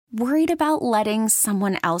Worried about letting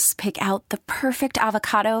someone else pick out the perfect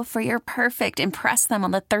avocado for your perfect impress them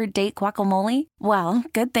on the third date guacamole? Well,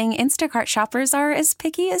 good thing Instacart shoppers are as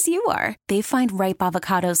picky as you are. They find ripe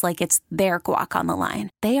avocados like it's their guac on the line.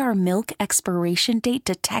 They are milk expiration date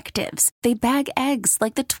detectives. They bag eggs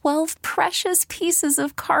like the 12 precious pieces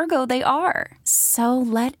of cargo they are. So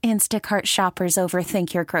let Instacart shoppers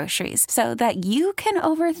overthink your groceries so that you can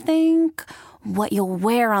overthink what you'll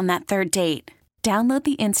wear on that third date. Download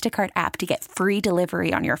the Instacart app to get free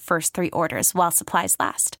delivery on your first 3 orders while supplies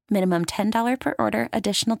last. Minimum $10 per order.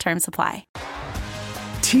 Additional terms apply.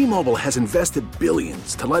 T-Mobile has invested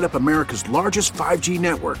billions to light up America's largest 5G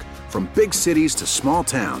network, from big cities to small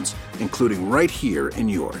towns, including right here in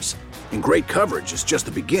yours. And great coverage is just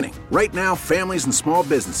the beginning. Right now, families and small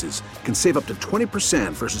businesses can save up to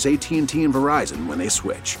 20% versus AT&T and Verizon when they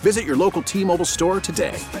switch. Visit your local T-Mobile store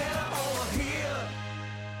today.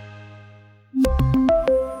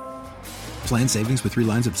 Plan savings with 3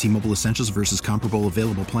 lines of T-Mobile Essentials versus comparable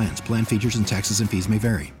available plans. Plan features and taxes and fees may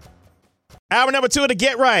vary. Hour number 2 to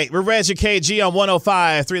Get Right. We're Reg and KG on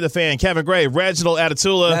 105.3 The Fan. Kevin Gray, Reginald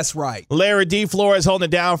Atatula. That's right. Larry D. Flores holding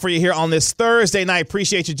it down for you here on this Thursday night.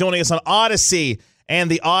 Appreciate you joining us on Odyssey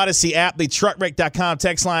and the Odyssey app. The truckwreck.com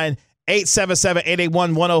text line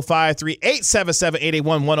 877-881-1053.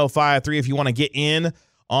 877-881-1053 if you want to get in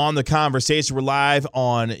on the conversation. We're live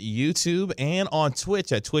on YouTube and on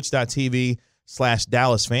Twitch at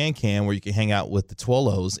twitch.tv/DallasFanCam, where you can hang out with the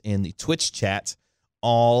Twolos in the Twitch chat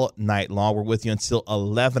all night long. We're with you until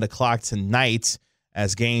 11 o'clock tonight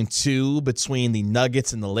as Game 2 between the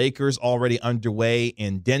Nuggets and the Lakers already underway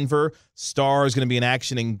in Denver. Stars going to be in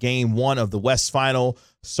action in Game 1 of the West Final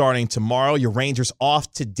starting tomorrow. Your Rangers off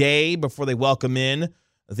today before they welcome in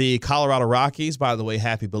the Colorado Rockies. By the way,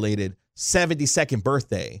 happy belated 72nd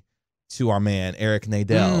birthday to our man, Eric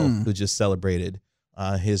Nadel, who just celebrated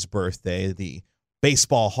his birthday. The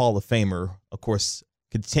Baseball Hall of Famer, of course,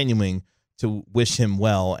 continuing to wish him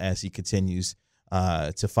well as he continues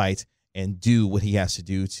to fight and do what he has to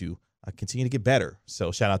do to continue to get better.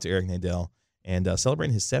 So shout out to Eric Nadel and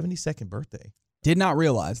celebrating his 72nd birthday. Did not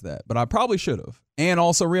realize that, but I probably should have. And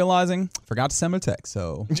also realizing, forgot to send him a text.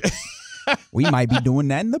 So we might be doing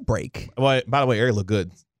that in the break. Well, by the way, Eric looked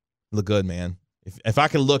good. Look good, man. If I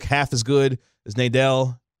can look half as good as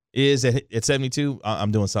Nadel is at 72,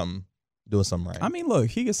 I'm doing something right. I mean, look,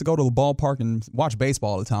 he gets to go to the ballpark and watch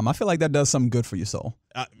baseball all the time. I feel like that does something good for your soul,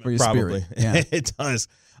 for your probably. spirit. Yeah. It does.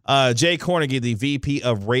 Jay Kornegay, the VP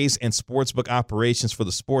of Race and Sportsbook Operations for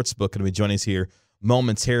the Sportsbook, going to be joining us here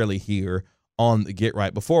momentarily here on the Get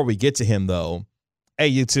Right. Before we get to him, though, hey,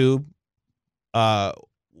 YouTube,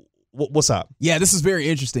 what's up? Yeah, this is very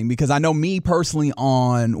interesting because I know me personally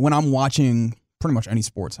when I'm watching pretty much any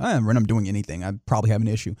sports, when I'm doing anything, I probably have an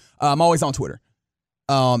issue. I'm always on Twitter.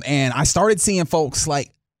 And I started seeing folks like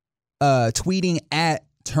tweeting at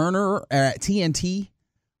Turner or at TNT,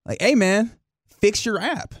 like, hey, man, fix your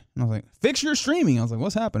app. And I was like, fix your streaming. I was like,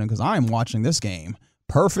 what's happening? Because I'm watching this game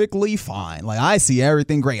perfectly fine. Like, I see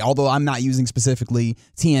everything great, although I'm not using specifically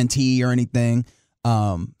TNT or anything. So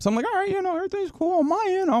I'm like, all right, everything's cool on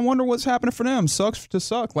my end. I wonder what's happening for them. Sucks to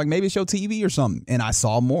suck. Like maybe it's your TV or something. And I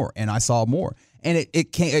saw more and I saw more. And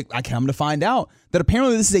I come to find out that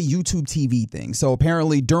apparently this is a YouTube TV thing. So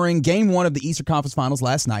apparently during Game 1 of the Eastern Conference Finals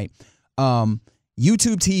last night,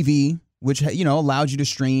 YouTube TV, which allowed you to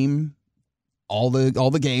stream all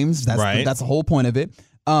the games. That's right. That's the whole point of it.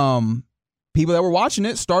 People that were watching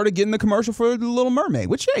it started getting the commercial for The Little Mermaid,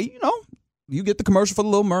 which, hey, you get the commercial for The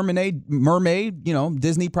Little Mermaid,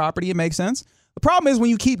 Disney property. It makes sense. The problem is when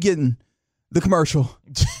you keep getting the commercial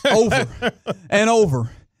over and over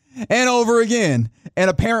and over again. And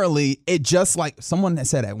apparently it just like someone that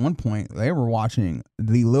said at one point they were watching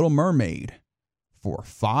The Little Mermaid for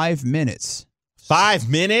 5 minutes. 5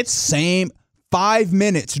 minutes? Same 5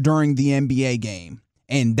 minutes during the NBA game.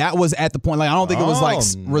 And that was at the point, like, I don't think it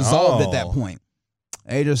was resolved at that point.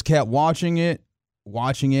 They just kept watching it.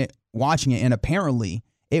 And apparently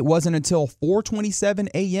it wasn't until 4:27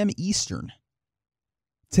 a.m. Eastern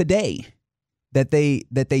today that they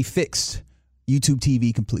fixed YouTube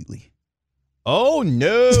TV completely. Oh,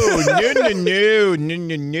 no. No.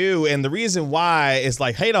 And the reason why is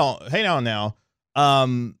like, hang on now.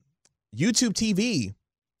 YouTube TV,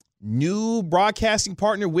 new broadcasting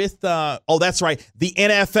partner with, that's right, the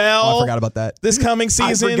NFL. Oh, I forgot about that. This coming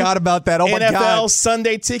season. I forgot about that. Oh, my God. NFL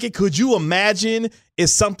Sunday Ticket. Could you imagine if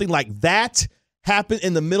something like that happened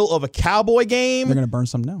in the middle of a Cowboy game? They're going to burn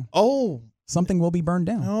something down. Oh. Something will be burned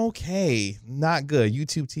down. Okay. Not good.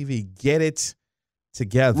 YouTube TV, get it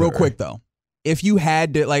together. Real quick, though. If you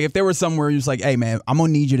had to, like, if there was somewhere you're just like, hey, man, I'm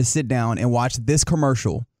going to need you to sit down and watch this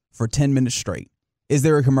commercial for 10 minutes straight, is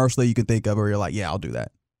there a commercial that you can think of where you're like, yeah, I'll do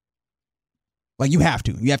that? Like, you have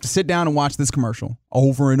to. You have to sit down and watch this commercial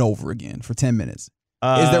over and over again for 10 minutes.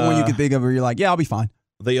 Is there one you can think of where you're like, yeah, I'll be fine?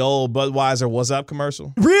 The old Budweiser What's Up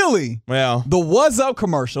commercial. Really? Well. The What's Up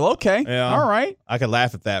commercial. Okay. Yeah. All right. I could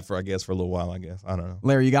laugh at that for a little while, I guess. I don't know.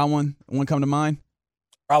 Larry, you got one? One come to mind?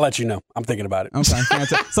 I'll let you know. I'm thinking about it. Okay.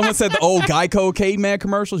 Someone said the old Geico caveman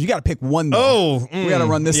commercials. You got to pick one, though. We got to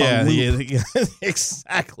run this on loop. Yeah,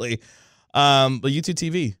 exactly. But YouTube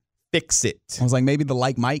TV, fix it. I was like, maybe the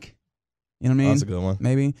Like Mike. You know what I mean? That's a good one.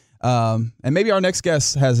 Maybe. And maybe our next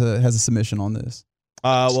guest has a submission on this.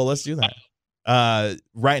 Well, let's do that.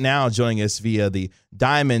 Right now, joining us via the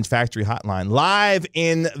Diamond Factory Hotline, live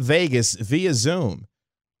in Vegas via Zoom,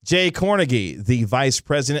 Jay Kornegay, the Vice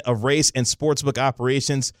President of Race and Sportsbook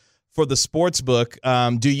Operations for the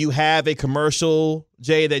Sportsbook. Do you have a commercial,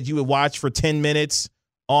 Jay, that you would watch for 10 minutes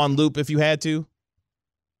on loop if you had to?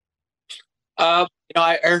 I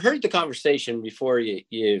heard the conversation before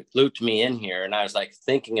you looped me in here, and I was like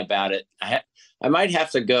thinking about it. I might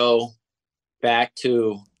have to go back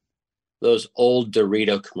to those old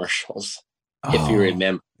Dorito commercials, if you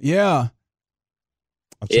remember. Yeah.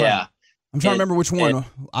 I'm trying to remember which one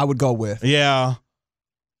I would go with. Yeah.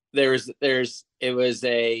 It was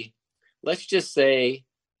let's just say,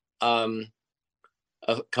 a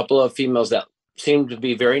couple of females that seemed to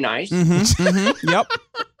be very nice. Mm-hmm, mm-hmm, yep.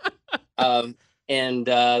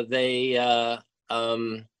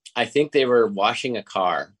 I think they were washing a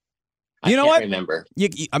car. You know I what? can't remember. You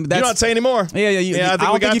don't say anymore. Yeah. I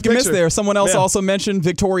don't think you can miss there. Someone else also mentioned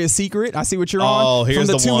Victoria's Secret. I see what you're on. Oh, here's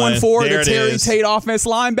from the 214, the Terry is. Tate offense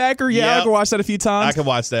linebacker. Yeah, I can watch that a few times. I can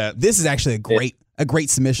watch that. This is actually a great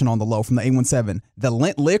submission on the low from the 817. The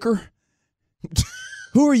lint liquor.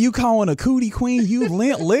 Who are you calling a cootie queen? You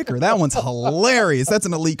lint liquor. That one's hilarious. That's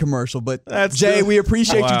an elite commercial. But Jay, we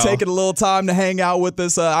appreciate you taking a little time to hang out with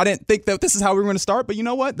us. I didn't think that this is how we were going to start, but you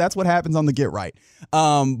know what? That's what happens on the Get Right.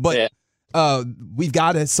 We've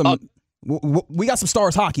got we got some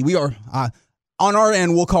Stars hockey. We are on our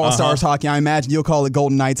end. We'll call it Stars hockey. I imagine you'll call it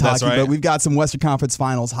Golden Knights hockey. Right. But we've got some Western Conference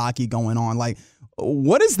Finals hockey going on. Like,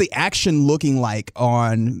 what is the action looking like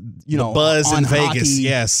on the buzz in Vegas?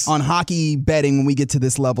 Yes, on hockey betting when we get to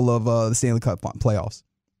this level of the Stanley Cup playoffs.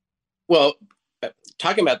 Well,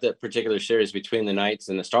 talking about the particular series between the Knights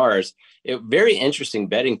and the Stars, very interesting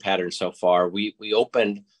betting pattern so far. We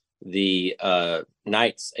opened the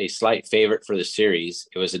Knights a slight favorite for the series.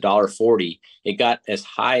 It was $1.40. It got as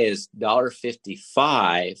high as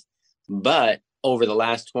 $1.55, but over the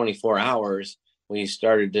last 24 hours, we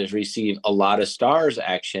started to receive a lot of Stars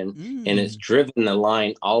action, and it's driven the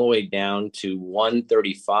line all the way down to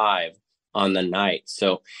 135 on the night.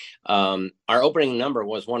 So our opening number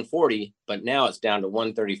was 140, but now it's down to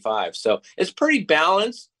 135. So it's pretty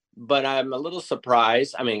balanced, but I'm a little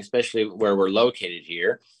surprised. I mean, especially where we're located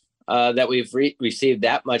here, that we've received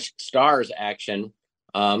that much Stars action,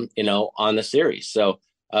 on the series. So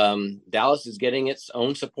Dallas is getting its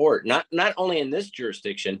own support, not only in this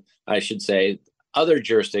jurisdiction, I should say, other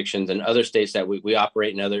jurisdictions and other states that we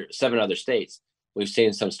operate in 7 other states. We've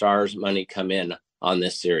seen some Stars money come in on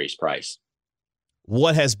this series price.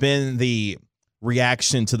 What has been the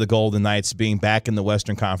reaction to the Golden Knights being back in the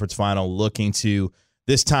Western Conference Final, looking to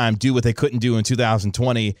this time do what they couldn't do in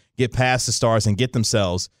 2020, get past the Stars and get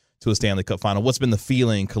themselves to a Stanley Cup Final? What's been the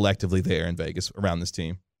feeling collectively there in Vegas around this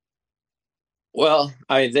team? Well,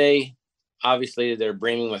 they're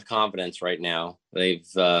brimming with confidence right now. They've,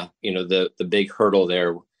 the big hurdle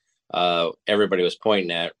there, everybody was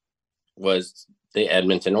pointing at was the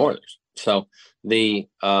Edmonton Oilers. So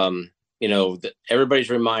everybody's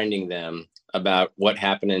reminding them about what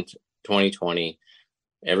happened in 2020.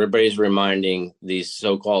 Everybody's reminding these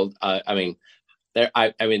so-called, they're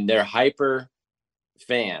hyper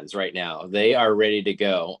fans right now. They are ready to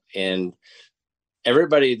go. And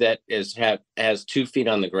everybody that has 2 feet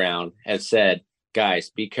on the ground has said, guys,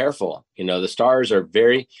 be careful. The Stars are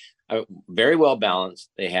very, very well balanced.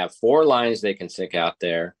 They have 4 lines they can stick out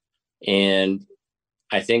there. And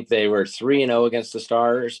I think they were 3-0 against the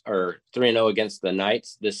Stars, or 3-0 against the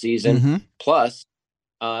Knights this season. Mm-hmm. Plus,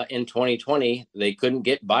 in 2020, they couldn't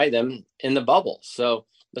get by them in the bubble. So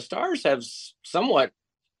the Stars have somewhat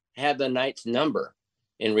had the Knights number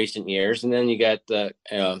in recent years. And then you got the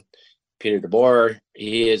Peter DeBoer.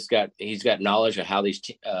 He's got knowledge of how these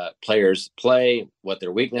players play, what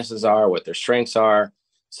their weaknesses are, what their strengths are.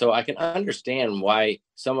 So I can understand why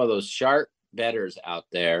some of those sharp bettors out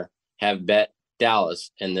there have bet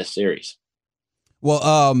Dallas in this series.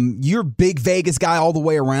 Well, you're a big Vegas guy all the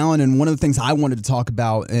way around, and one of the things I wanted to talk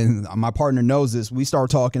about, and my partner knows this, we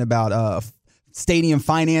started talking about stadium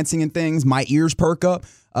financing and things, my ears perk up.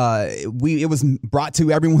 It was brought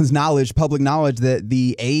to everyone's knowledge, public knowledge, that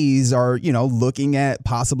the A's are, looking at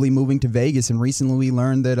possibly moving to Vegas. And recently we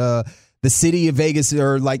learned that the city of Vegas,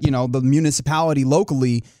 or the municipality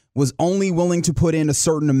locally, was only willing to put in a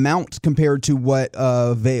certain amount compared to what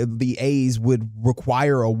the A's would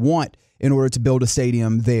require or want in order to build a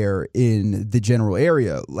stadium there in the general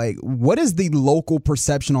area. Like, what is the local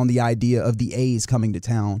perception on the idea of the A's coming to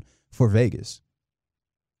town for Vegas?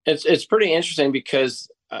 It's pretty interesting because,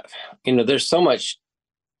 there's so much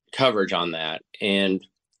coverage on that. And,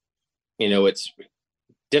 it's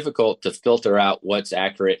difficult to filter out what's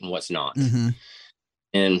accurate and what's not. Mm-hmm.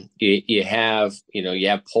 And you have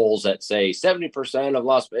polls that say 70% of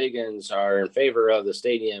Las Vegans are in favor of the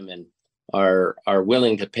stadium and are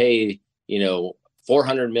willing to pay,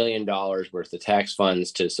 $400 million worth of tax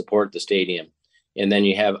funds to support the stadium. And then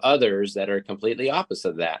you have others that are completely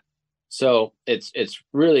opposite of that. So it's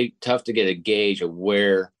really tough to get a gauge of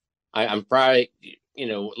where I'm probably,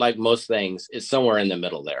 like most things, it's somewhere in the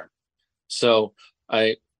middle there. So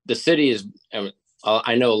the city is,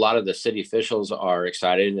 I know a lot of the city officials are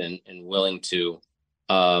excited and willing to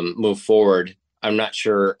move forward. I'm not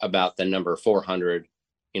sure about the number $400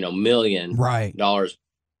 million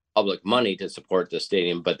public money to support the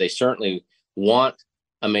stadium, but they certainly want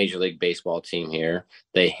a Major League Baseball team here.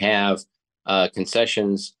 They have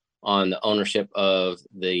concessions on the ownership of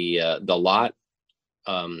the lot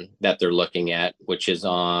that they're looking at, which is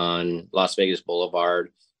on Las Vegas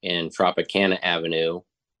Boulevard and Tropicana Avenue,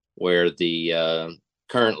 where the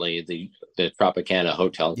currently the Tropicana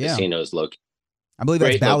Hotel and Casino is located. I believe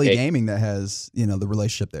that's Valley Gaming that has the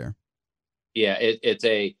relationship there. Yeah, it's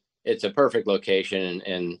a perfect location,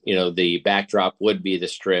 and the backdrop would be the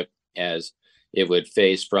Strip, as it would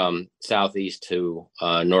face from southeast to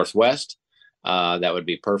northwest. That would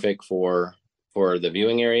be perfect for the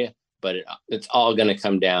viewing area, but it's all going to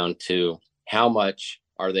come down to how much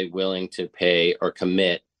are they willing to pay or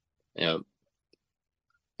commit,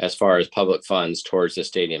 as far as public funds towards the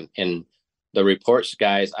stadium. And the reports,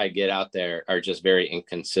 guys, I get out there are just very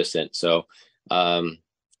inconsistent. So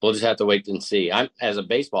we'll just have to wait and see. As a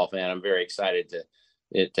baseball fan, I'm very excited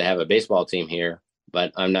to have a baseball team here,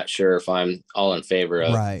 but I'm not sure if I'm all in favor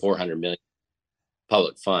of $400 million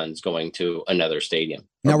public funds going to another stadium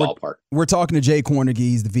or ballpark. We're talking to Jay Kornegay,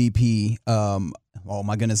 he's the VP. Oh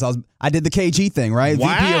my goodness, I did the KG thing, right? Wow.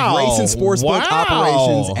 VP of Race and Sportsbook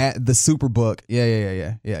Operations at the Superbook.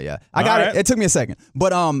 Yeah. I got it. It took me a second,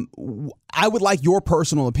 but I would like your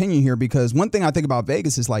personal opinion here, because one thing I think about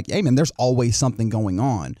Vegas is like, hey man, there's always something going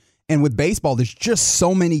on. And with baseball, there's just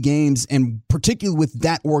so many games, and particularly with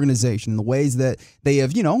that organization, the ways that they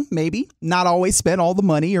have, maybe not always spent all the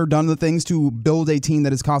money or done the things to build a team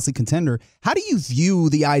that is constantly contender. How do you view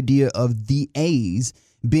the idea of the A's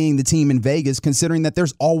being the team in Vegas, considering that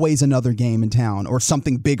there's always another game in town or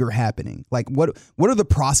something bigger happening? Like, what are the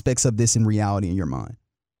prospects of this in reality in your mind?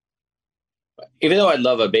 Even though I'd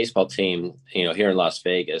love a baseball team, here in Las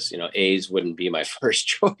Vegas, A's wouldn't be my first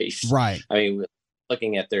choice. Right. I mean,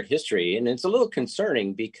 looking at their history, and it's a little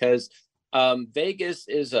concerning because Vegas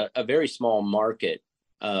is a very small market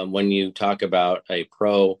when you talk about a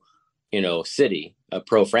pro, city, a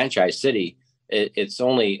pro franchise city. It's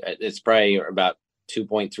probably about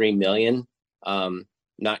 2.3 million,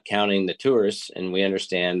 not counting the tourists, and we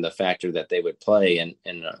understand the factor that they would play in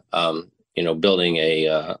building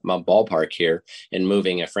a ballpark here and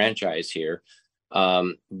moving a franchise here.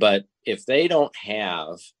 But if they don't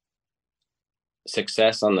have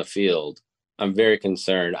success on the field, I'm very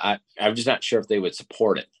concerned. I'm just not sure if they would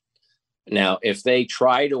support it. Now, if they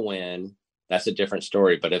try to win, that's a different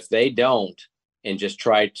story. But if they don't and just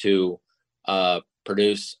try to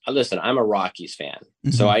produce, listen, I'm a Rockies fan,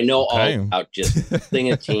 so I know all about just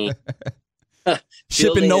building a team,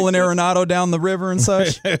 shipping Nolan Arenado down the river and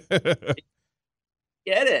such. Get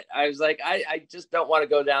it? I was like, I just don't want to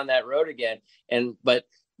go down that road again. But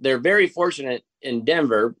they're very fortunate in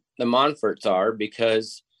Denver. The Monforts are,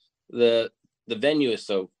 because the venue is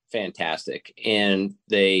so fantastic, and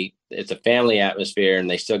it's a family atmosphere, and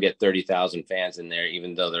they still get 30,000 fans in there,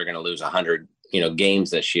 even though they're going to lose 100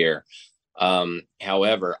 games this year.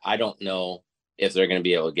 However, I don't know if they're going to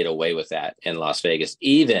be able to get away with that in Las Vegas,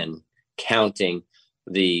 even counting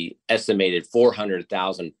the estimated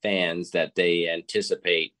 400,000 fans that they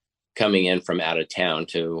anticipate coming in from out of town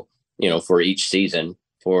to for each season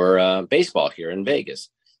for baseball here in Vegas.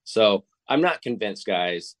 So I'm not convinced,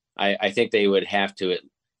 guys. I think they would have to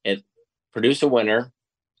produce a winner,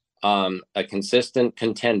 a consistent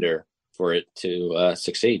contender for it to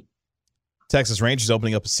succeed. Texas Rangers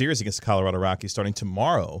opening up a series against the Colorado Rockies starting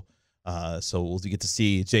tomorrow So we'll get to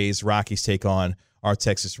see Jay's Rockies take on our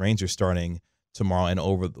Texas Rangers starting tomorrow and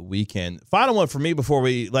over the weekend. Final one for me before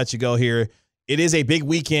we let you go here. It is a big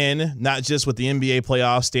weekend, not just with the NBA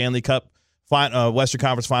playoffs, Stanley Cup, Western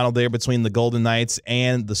Conference final there between the Golden Knights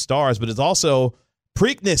and the Stars, but it's also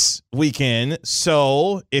Preakness weekend.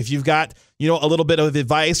 So if you've got, a little bit of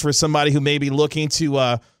advice for somebody who may be looking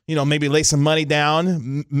to, maybe lay some money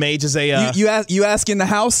down, Mage is a... You asking the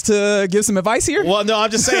house to give some advice here? Well, no,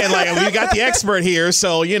 I'm just saying, we got the expert here,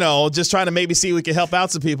 so, just trying to maybe see if we can help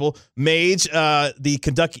out some people. Mage, the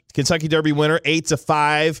Kentucky Derby winner,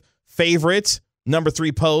 8-5 favorite, number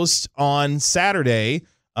 3 post on Saturday.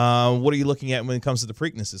 What are you looking at when it comes to the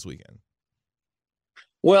Preakness this weekend?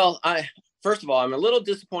 Well, first of all, I'm a little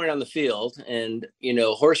disappointed on the field and,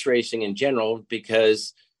 horse racing in general,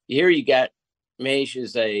 because here you got Mage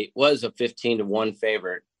was a 15-1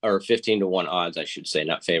 favorite, or 15-1 odds, I should say,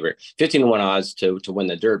 not favorite, 15-1 odds to win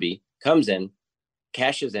the Derby, comes in,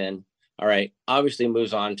 cashes in. All right. Obviously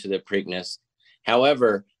moves on to the Preakness.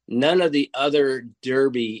 However, none of the other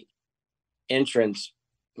Derby entrants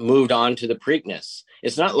moved on to the Preakness.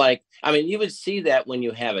 It's not like, you would see that when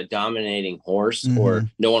you have a dominating horse or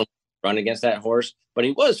no one run against that horse, but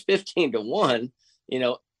he was 15-1,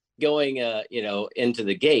 going, into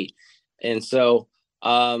the gate. And so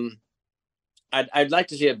I'd like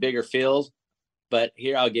to see a bigger field, but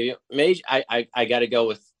here I'll give you Mage. I got to go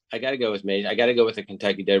with Mage. I got to go with the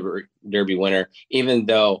Kentucky Derby winner, even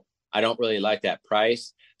though I don't really like that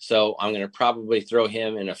price. So I'm going to probably throw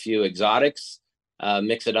him in a few exotics,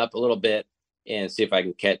 mix it up a little bit, and see if I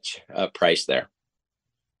can catch a price there.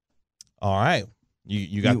 All right.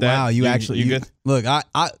 You got that? Wow, you good? Look, I'm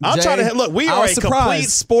Jay, trying to look. We are a complete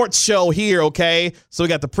sports show here, okay? So we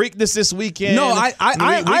got the Preakness this weekend. No, I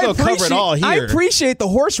gonna cover it all here. I appreciate the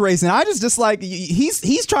horse racing. I just like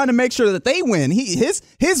he's trying to make sure that they win.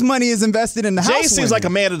 His money is invested in the house. Jay seems like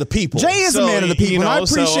a man of the people. Jay is a man of the people, and I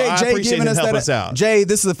appreciate Jay giving us that. Us out. Jay,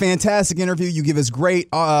 this is a fantastic interview. You give us great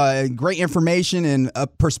information and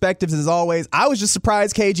perspectives as always. I was just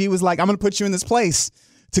surprised KG was like, "I'm going to put you in this place."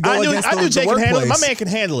 I knew Jay can handle it. My man can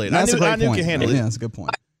handle it. I knew he can handle it. Yeah, that's a good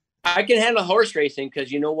point. I can handle horse racing because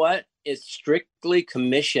you know what? It's strictly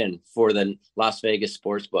commission for the Las Vegas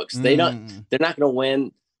sports books. They're not going to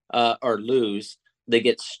win or lose. They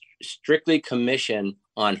get strictly commission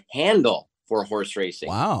on handle for horse racing.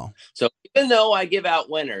 Wow. So even though I give out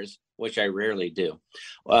winners, which I rarely do,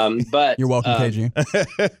 but you're welcome, KG.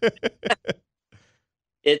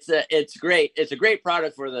 It's great. It's a great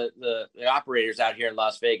product for the operators out here in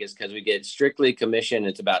Las Vegas because we get strictly commission.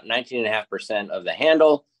 It's about 19.5% of the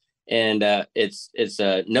handle. And it's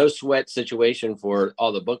a no sweat situation for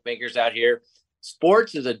all the bookmakers out here.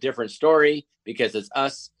 Sports is a different story because it's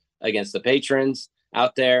us against the patrons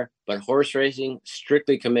out there, but horse racing,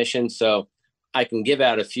 strictly commission. So I can give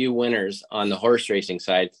out a few winners on the horse racing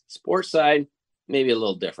side. Sports side, maybe a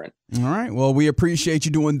little different. All right. Well, we appreciate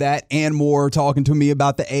you doing that and more, talking to me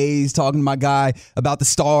about the A's, talking to my guy about the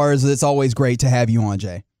Stars. It's always great to have you on,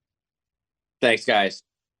 Jay. Thanks, guys.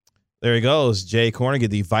 There he goes, Jay Kornegay,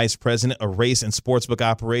 the Vice President of Race and Sportsbook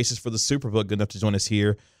Operations for the Superbook. Good enough to join us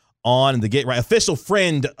here on the Get Right, official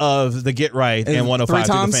friend of the Get Right and 105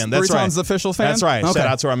 to the Fan. That's three right. times official fan? That's right. Okay. Shout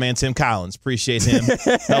out to our man Tim Collins. Appreciate him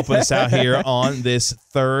helping us out here on this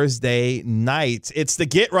Thursday night. It's the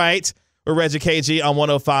Get Right. We're Reggie KG on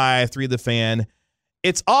 105.3 The Fan.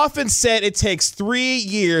 It's often said it takes 3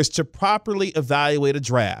 years to properly evaluate a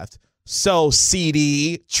draft. So,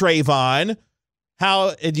 CD, Trayvon,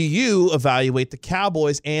 how do you evaluate the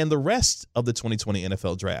Cowboys and the rest of the 2020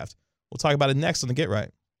 NFL Draft? We'll talk about it next on the Get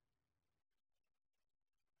Right.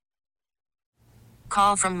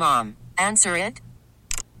 Call from mom. Answer it.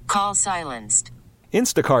 Call silenced.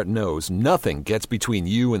 Instacart knows nothing gets between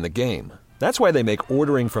you and the game. That's why they make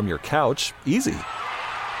ordering from your couch easy.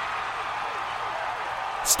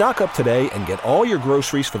 Stock up today and get all your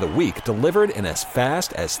groceries for the week delivered in as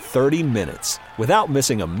fast as 30 minutes without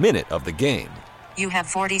missing a minute of the game. You have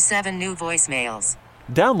 47 new voicemails.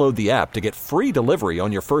 Download the app to get free delivery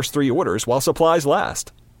on your first 3 orders while supplies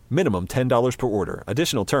last. Minimum $10 per order.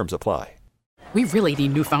 Additional terms apply. We really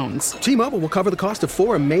need new phones. T-Mobile will cover the cost of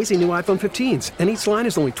 4 amazing new iPhone 15s, and each line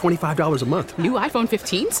is only $25 a month. New iPhone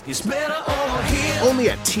 15s? It's better over here. Only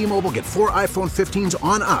at T-Mobile, get 4 iPhone 15s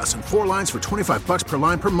on us and 4 lines for $25 per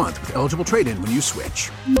line per month with eligible trade-in when you switch.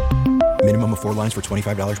 Minimum of 4 lines for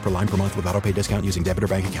 $25 per line per month with autopay discount using debit or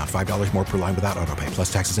bank account. $5 more per line without autopay,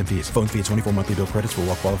 plus taxes and fees. Phone fee at 24 monthly bill credits for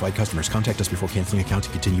well-qualified customers. Contact us before canceling account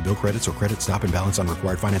to continue bill credits or credit stop and balance on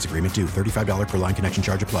required finance agreement due. $35 per line connection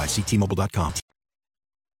charge applies. See T-Mobile.com.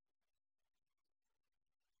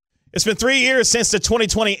 It's been 3 years since the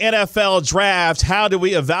 2020 NFL Draft. How do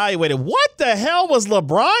we evaluate it? What the hell was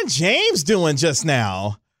LeBron James doing just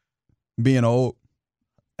now? Being old.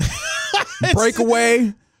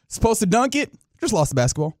 Breakaway. Supposed to dunk it. Just lost the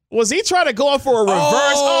basketball. Was he trying to go up for a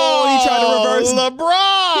reverse? He tried to reverse.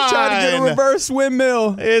 LeBron. He tried to get a reverse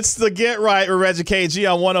windmill. It's the Get Right with Reggie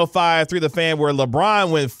KG on 105 through the Fan, where LeBron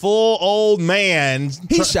went full old man.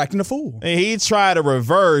 He's Shaqing the fool. He tried to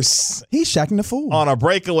reverse. He's Shaqing the fool. On a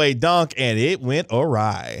breakaway dunk, and it went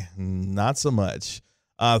awry. Not so much.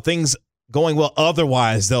 Things going well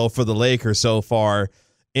otherwise, though, for the Lakers so far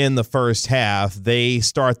in the first half. They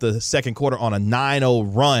start the second quarter on a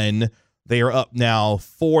 9-0 run. They are up now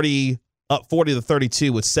 40 to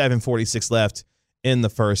 32 with 7:46 left in the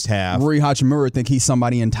first half. Rui Hachimura think he's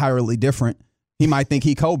somebody entirely different. He might think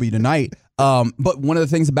he Kobe tonight. But one of the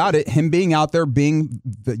things about it, him being out there, being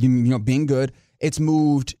good, it's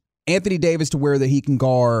moved Anthony Davis to where that he can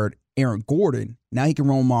guard Aaron Gordon. Now he can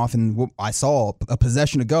roam off, and I saw a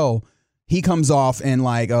possession ago. He comes off and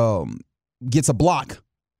gets a block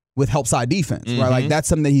with help side defense, right? Like that's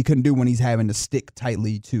something that he couldn't do when he's having to stick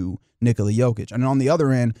tightly to Nikola Jokic. And on the other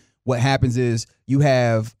end, what happens is you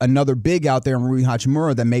have another big out there in Rui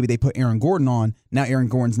Hachimura that maybe they put Aaron Gordon on. Now Aaron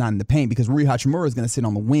Gordon's not in the paint because Rui Hachimura is going to sit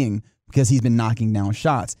on the wing because he's been knocking down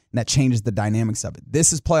shots. And that changes the dynamics of it.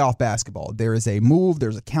 This is playoff basketball. There is a move,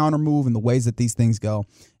 there's a counter move in the ways that these things go.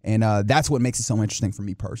 And that's what makes it so interesting for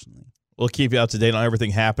me personally. We'll keep you up to date on everything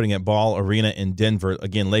happening at Ball Arena in Denver.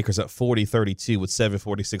 Again, Lakers at 40-32 with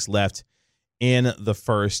 7:46 left in the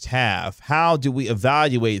first half. How do we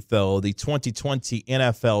evaluate, though, the 2020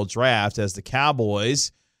 NFL Draft as the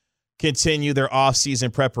Cowboys continue their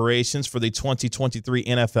offseason preparations for the 2023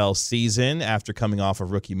 NFL season after coming off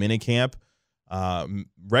of rookie minicamp?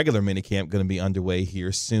 Regular minicamp going to be underway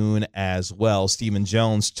here soon as well. Stephen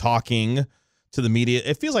Jones talking to the media.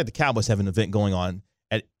 It feels like the Cowboys have an event going on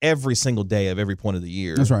at every single day of every point of the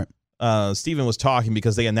year. That's right. Stephen was talking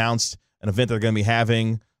because they announced an event they're going to be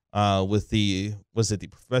having with the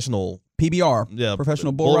professional PBR,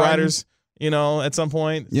 professional bull riders, at some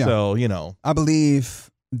point. Yeah. So, I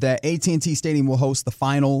believe that AT&T Stadium will host the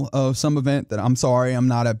final of some event that I'm sorry, I'm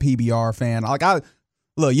not a PBR fan.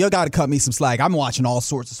 Look, you got to cut me some slack. I'm watching all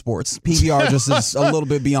sorts of sports. PBR just is a little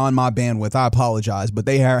bit beyond my bandwidth. I apologize, but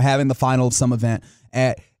they are having the final of some event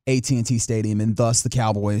at AT&T Stadium, and thus the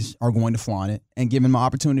Cowboys are going to flaunt it and give him an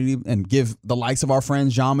opportunity and give the likes of our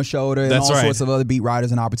friends John Machota and sorts of other beat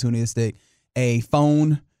writers an opportunity to stick a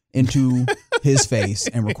phone into his face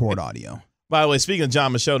and record audio. By the way, speaking of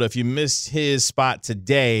John Machota, if you missed his spot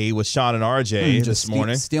today with Sean and RJ this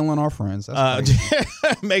morning. Stealing our friends.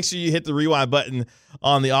 Make sure you hit the rewind button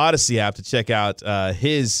on the Odyssey app to check out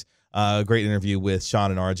his great interview with Sean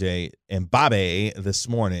and RJ and Bobby this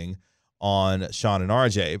morning on Sean and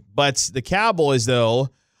RJ. But the Cowboys, though,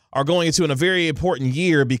 are going into a very important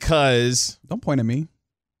year because don't point at me.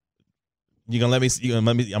 I'm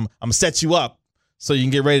gonna set you up so you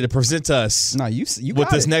can get ready to present us. No, you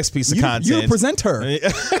with this next piece of content. You're a presenter.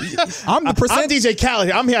 I'm the presenter. I'm DJ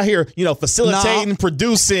Khaled. I'm out here, facilitating,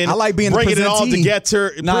 producing. I like being bringing the it all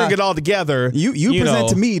together. Bring it all together. You present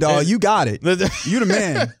to me, dog. You got it. You the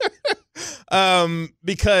man.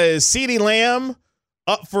 Because CeeDee Lamb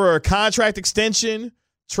up for a contract extension.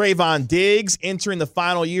 Trayvon Diggs entering the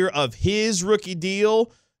final year of his rookie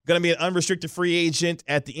deal. Going to be an unrestricted free agent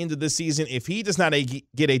at the end of this season if he does not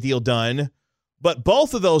get a deal done. But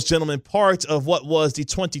both of those gentlemen, part of what was the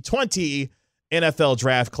 2020 NFL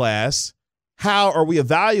draft class. How are we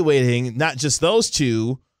evaluating not just those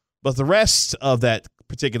two, but the rest of that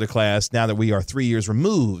particular class now that we are 3 years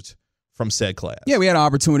removed from said class? Yeah, we had an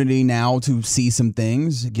opportunity now to see some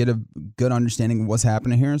things, get a good understanding of what's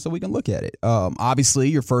happening here, so we can look at it. Obviously,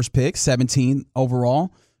 your first pick, 17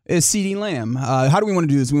 overall, is CeeDee Lamb. How do we want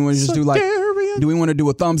to do this? We want to just do we want to do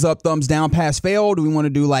a thumbs up, thumbs down, pass, fail? Do we want to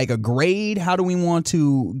do like a grade? How do we want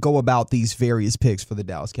to go about these various picks for the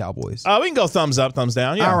Dallas Cowboys? We can go thumbs up, thumbs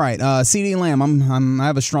down. Yeah. All right, CeeDee Lamb. I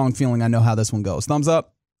have a strong feeling I know how this one goes. Thumbs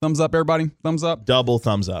up. Thumbs up, everybody. Thumbs up. Double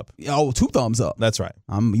thumbs up. Oh, 2 thumbs up. That's right.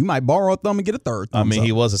 You might borrow a thumb and get a third thumbs up.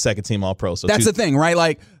 He was a second-team All-Pro. So that's the thing, right?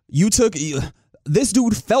 Like, this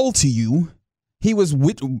dude fell to you. He was,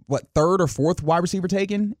 third or fourth wide receiver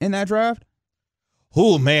taken in that draft?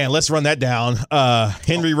 Oh, man, let's run that down.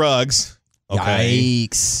 Henry Ruggs. Okay.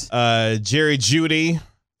 Yikes. Jerry Jeudy.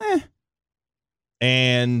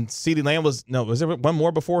 And CeeDee Lamb was there one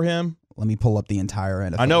more before him? Let me pull up the entire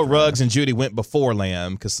NFL. I know Ruggs and Jeudy went before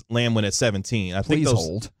Lamb because Lamb went at 17. Please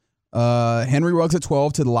hold. Henry Ruggs at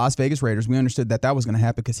 12 to the Las Vegas Raiders. We understood that was going to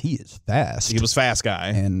happen because he is fast. He was fast guy.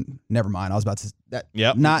 And never mind. I was about to that.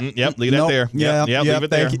 Yep. Not. Yep. Leave that there. Yep. Leave it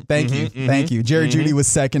there. Thank you. Jerry Jeudy was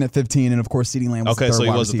second at 15, and of course, CeeDee Lamb was the third. Okay, so he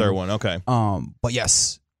was receiver. the third one. Okay. But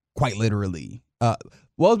yes, quite literally.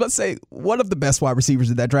 Well, I was about to say, one of the best wide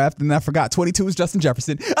receivers in that draft, and I forgot, 22 is Justin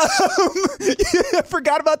Jefferson. I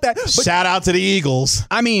forgot about that. But, shout out to the Eagles.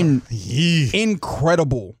 I mean,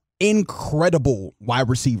 incredible wide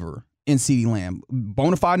receiver in CeeDee Lamb.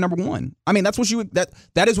 Bonafide number one. I mean, that's what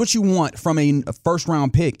that is what you want from a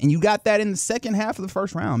first-round pick, and you got that in the second half of the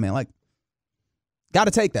first round, man. Like, got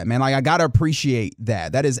to take that, man. Like, I got to appreciate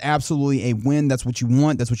that. That is absolutely a win. That's what you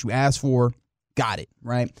want. That's what you asked for. Got it,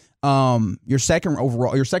 right? Your second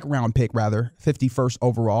round pick, 51st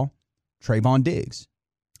overall, Trayvon Diggs.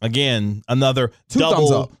 Again, another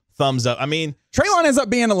thumbs up. I mean, Trayvon ends up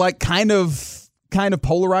being kind of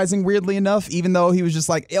polarizing, weirdly enough, even though he was just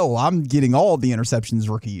like, I'm getting all the interceptions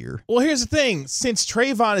rookie year. Well, here's the thing. Since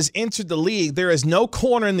Trayvon has entered the league, there is no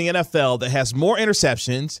corner in the NFL that has more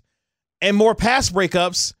interceptions and more pass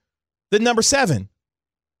breakups than number 7.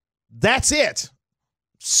 That's it.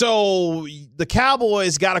 So the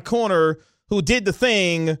Cowboys got a corner who did the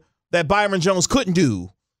thing that Byron Jones couldn't do,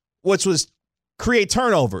 which was create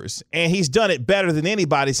turnovers. And he's done it better than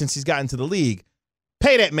anybody since he's gotten to the league.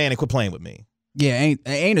 Pay that man and quit playing with me. Yeah,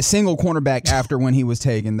 ain't a single cornerback after when he was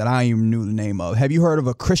taken that I even knew the name of. Have you heard of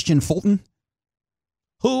a Christian Fulton?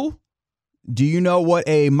 Who? Do you know what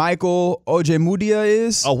a Michael Ojemudia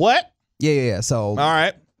is? A what? Yeah. So all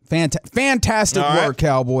right. Fantastic work,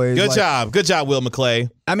 Cowboys. Good job, Will McClay.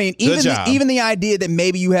 I mean, even the idea that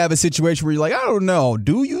maybe you have a situation where you're like, I don't know,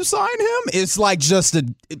 do you sign him? It's like just a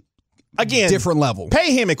different level.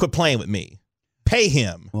 Pay him and quit playing with me. Pay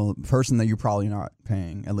him. Well, the person that you're probably not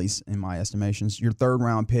paying, at least in my estimations, your third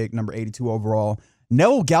round pick, number 82 overall,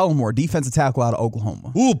 Neville Gallimore, defensive tackle out of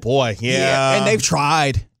Oklahoma. Ooh, boy, yeah. And they've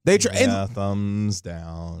tried. Thumbs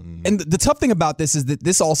down. And the tough thing about this is that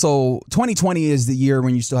this also, 2020 is the year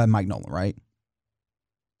when you still have Mike Nolan, right?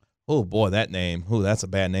 Oh, boy, that name. Ooh, that's a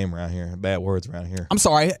bad name around here. Bad words around here. I'm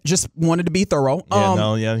sorry. Just wanted to be thorough.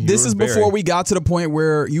 This is before we got to the point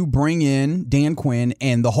where you bring in Dan Quinn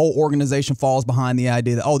and the whole organization falls behind the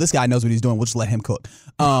idea that, this guy knows what he's doing. We'll just let him cook.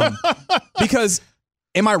 Because...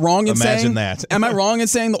 Am I wrong in saying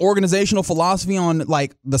the organizational philosophy on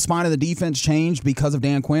like the spine of the defense changed because of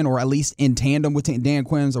Dan Quinn, or at least in tandem with Dan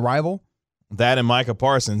Quinn's arrival? That and Micah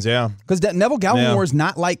Parsons, yeah. Because Neville Gallimore is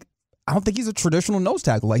not like, I don't think he's a traditional nose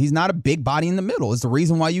tackle. Like, he's not a big body in the middle. It's the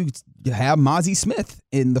reason why you have Mozzie Smith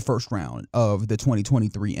in the first round of the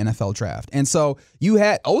 2023 NFL draft. And so you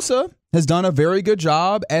had Osa has done a very good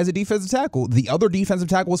job as a defensive tackle. The other defensive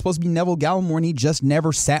tackle was supposed to be Neville Gallimore, and he just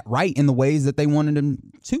never sat right in the ways that they wanted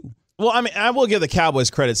him to. Well, I mean, I will give the Cowboys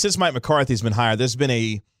credit. Since Mike McCarthy's been hired, there's been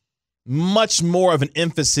a much more of an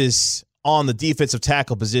emphasis on the defensive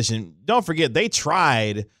tackle position. Don't forget, they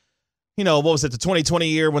tried, what was it, the 2020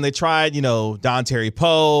 year when they tried, Don Terry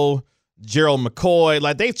Poe, Gerald McCoy.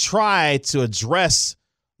 Like, they tried to address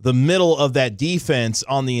the middle of that defense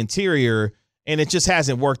on the interior, and it just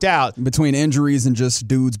hasn't worked out. Between injuries and just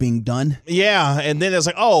dudes being done. Yeah, and then it's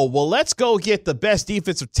like, let's go get the best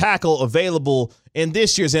defensive tackle available in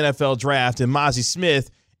this year's NFL draft in Mozzie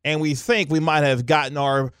Smith, and we think we might have gotten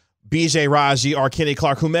our B.J. Raji or Kenny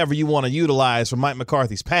Clark, whomever you want to utilize from Mike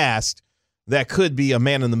McCarthy's past, that could be a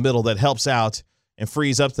man in the middle that helps out and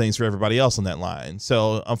frees up things for everybody else on that line.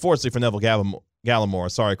 So, unfortunately for Neville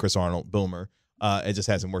Gallimore, sorry, Chris Arnold, boomer, it just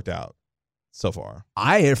hasn't worked out so far.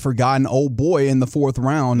 I had forgotten old boy in the fourth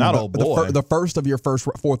round. Not old boy. The first of your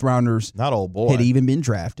fourth rounders. Not old boy. Had even been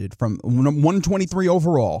drafted from 123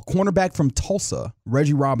 overall. Cornerback from Tulsa,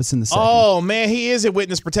 Reggie Robinson II. Oh, man, he is in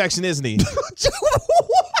witness protection, isn't he?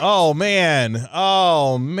 Oh, man.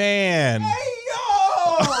 Hey,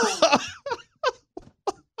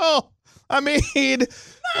 yo! I mean...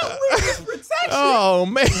 Not witness protection. Oh,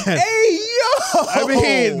 man. Hey, yo!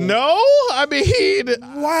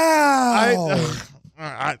 Wow.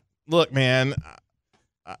 Look, man.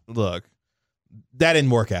 Look, that didn't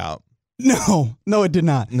work out. No, it did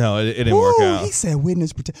not. No, it didn't work out. He said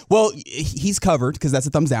witness protection. Well, he's covered because that's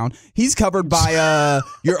a thumbs down. He's covered by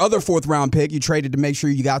your other fourth round pick. You traded to make sure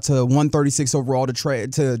you got to 136 overall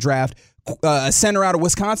to draft a center out of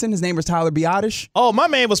Wisconsin. His name was Tyler Biadasz. Oh, my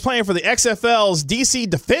man was playing for the XFL's DC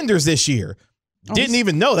Defenders this year. Didn't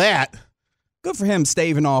even know that. Good for him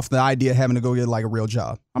staving off the idea of having to go get like a real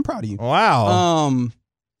job. I'm proud of you. Wow.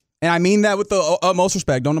 And I mean that with the utmost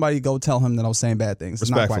respect. Don't nobody go tell him that I was saying bad things.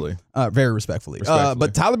 Respectfully. Very respectfully.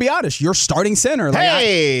 But Tyler Biadasz, you're starting center. Like,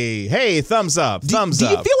 hey, thumbs up. Do you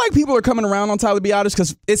feel like people are coming around on Tyler Biadasz?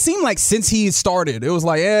 Because it seemed like since he started, it was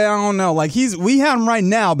like, I don't know. Like we have him right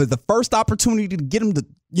now, but the first opportunity to get him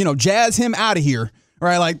to, jazz him out of here.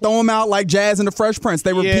 Right, like throw him out like Jazz and the Fresh Prince.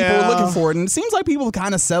 People were looking for it, and it seems like people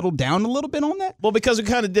kind of settled down a little bit on that. Well, because we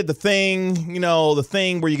kind of did the thing,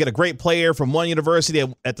 where you get a great player from one university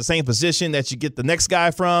at the same position that you get the next guy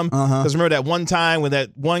from. Because remember that one time when that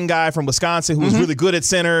one guy from Wisconsin who was really good at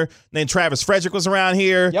center, then Travis Frederick was around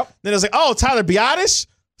here. Yep. Then it was like, oh, Tyler Biadasz,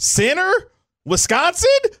 center, Wisconsin.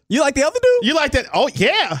 You like the other dude? You like that? Oh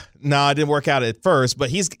yeah. No, it didn't work out at first, but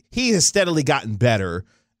he has steadily gotten better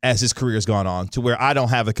as his career has gone on, to where I don't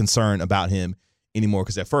have a concern about him anymore.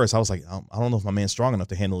 Because at first I was like, I don't know if my man's strong enough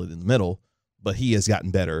to handle it in the middle, but he has gotten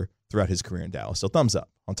better throughout his career in Dallas. So thumbs up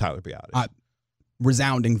on Tyler Biadasz.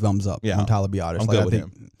 Resounding thumbs up on Tyler Biadasz. I'm good with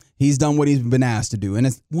him. He's done what he's been asked to do. And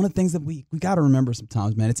it's one of the things that we got to remember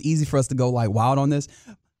sometimes, man. It's easy for us to go like wild on this.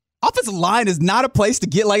 Offensive line is not a place to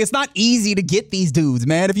get, it's not easy to get these dudes,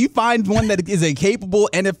 man. If you find one that is a capable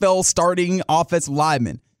NFL starting offensive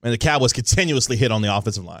lineman, and the Cowboys continuously hit on the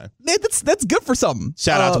offensive line. That's good for something.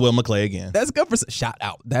 Shout out to Will McClay again. That's good for shout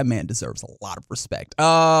out. That man deserves a lot of respect.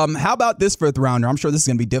 How about this fifth rounder? I'm sure this is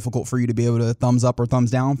going to be difficult for you to be able to thumbs up or thumbs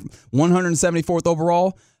down. 174th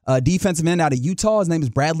overall, defensive end out of Utah. His name is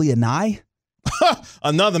Bradley Anai.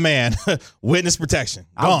 Another man, witness protection.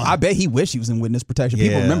 I bet he wished he was in witness protection.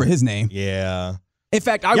 People remember his name. Yeah. In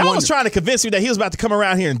fact, y'all was trying to convince me that he was about to come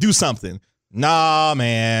around here and do something. Nah,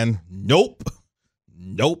 man. Nope.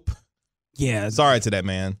 Yeah. Sorry to that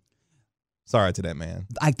man.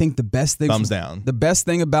 I think the best thing. Thumbs down. The best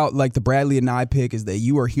thing about the Bradley Anai pick is that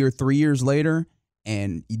you are here 3 years later,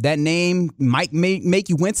 and that name might make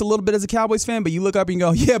you wince a little bit as a Cowboys fan, but you look up and you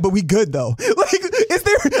go, yeah, but we good though. Has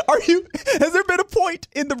there been a point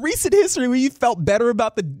in the recent history where you felt better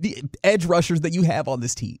about the edge rushers that you have on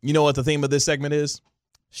this team? You know what the theme of this segment is?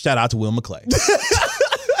 Shout out to Will McClay.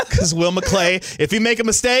 Because Will McClay, if you make a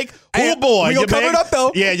mistake, oh boy. We gonna cover it up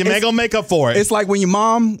though. Yeah, your man gonna make up for it. It's like when your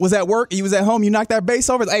mom was at work, you was at home, you knocked that base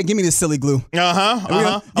over. Hey, give me this silly glue.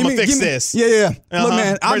 I'm gonna fix this. Yeah. Look,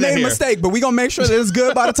 man, I made a mistake, but we gonna make sure that it's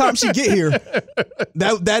good by the time she get here.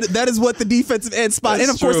 That is what the defensive end spot. That's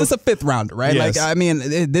and of course, true. it's a fifth rounder, right? Yes.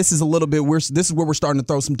 This is a little bit. This is where we're starting to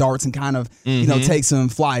throw some darts and kind of take some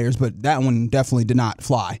flyers, but that one definitely did not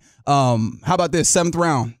fly. How about this 7th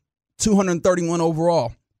round, 231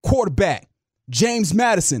 overall, quarterback. James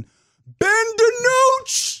Madison, Ben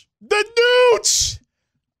DiNucci. The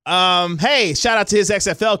Nooch. Hey, shout out to his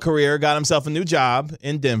XFL career. Got himself a new job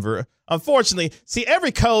in Denver. Unfortunately, see,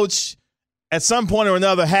 every coach at some point or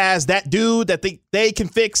another has that dude that they can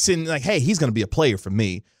fix and like, hey, he's going to be a player for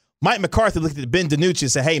me. Mike McCarthy looked at Ben DiNucci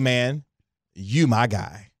and said, hey, man, you my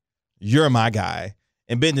guy. You're my guy.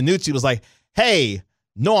 And Ben DiNucci was like, hey,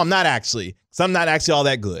 no, I'm not actually, because I'm not actually all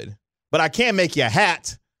that good. But I can make you a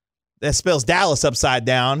hat that spells Dallas upside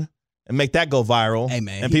down and make that go viral. Hey,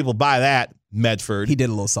 man. And people buy that, Medford. He did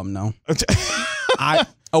a little something, though.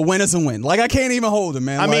 A win is a win. I can't even hold him,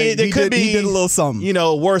 man. I mean, he did a little something.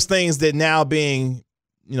 Worse things than now being,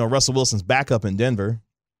 Russell Wilson's backup in Denver.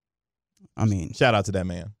 I mean. Shout out to that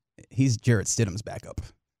man. He's Jarrett Stidham's backup.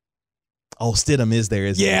 Oh, Stidham is there,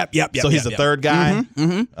 isn't he? Yep. So he's the third guy?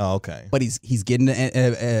 Mm-hmm. Oh, okay. But he's getting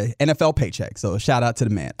an NFL paycheck, so shout out to the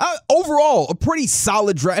man. Overall, a pretty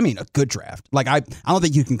solid draft. I mean, a good draft. I don't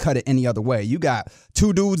think you can cut it any other way. You got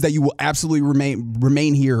 2 dudes that you will absolutely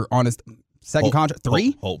remain here on his second contract.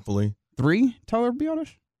 3? Hopefully. 3, Tyler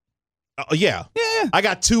Biadasz? Yeah. Yeah. I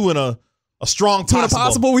got 2 in a strong possible. 2 in a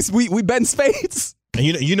possible. We betting spades. And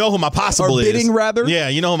you know who my possible or is. bidding, rather. Yeah,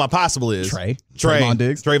 you know who my possible is.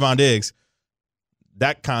 Trayvon Diggs.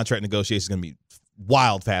 That contract negotiation is going to be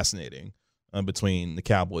wild fascinating between the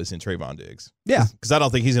Cowboys and Trayvon Diggs. Yeah. Because I don't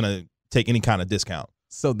think he's going to take any kind of discount.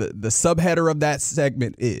 So the subheader of that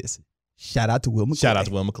segment is shout out to Will McClay. Shout out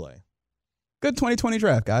to Will McClay. Good 2020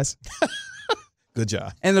 draft, guys. Good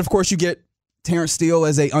job. And of course, you get Terrence Steele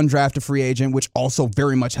as a undrafted free agent, which also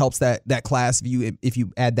very much helps that class view if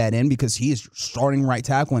you add that in, because he is starting right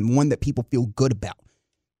tackle and one that people feel good about.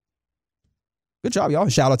 Good job, y'all.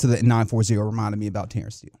 Shout out to the 940 reminding me about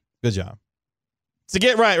Terrence Steele. Good job. To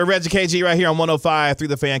get right with Reggie KG right here on 105 through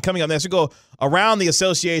the Fan. Coming up next, we go around the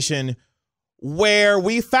association, where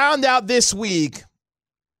we found out this week,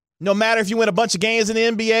 no matter if you win a bunch of games in the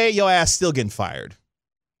NBA, your ass still getting fired.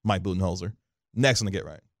 Mike Budenholzer. Next on the Get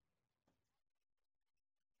Right.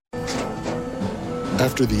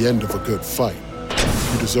 After the end of a good fight,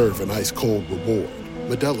 you deserve an ice-cold reward.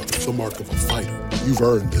 Modelo is the mark of a fighter. You've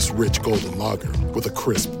earned this rich golden lager with a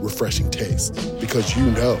crisp, refreshing taste. Because you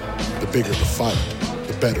know, the bigger the fight,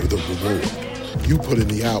 the better the reward. You put in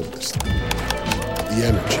the hours, the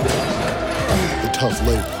energy, the tough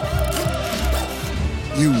labor.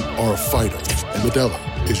 You are a fighter, and Modelo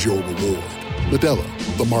is your reward.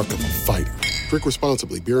 Modelo, the mark of a fighter. Drink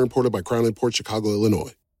responsibly. Beer imported by Crown Imports, Chicago,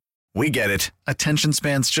 Illinois. We get it. Attention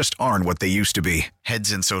spans just aren't what they used to be. Heads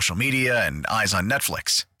in social media and eyes on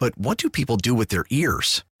Netflix. But what do people do with their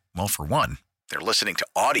ears? Well, for one, they're listening to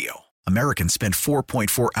audio. Americans spend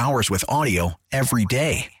 4.4 hours with audio every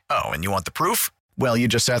day. Oh, and you want the proof? Well, you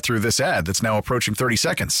just sat through this ad that's now approaching 30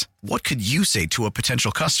 seconds. What could you say to a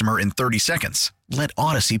potential customer in 30 seconds? Let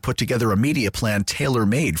Odyssey put together a media plan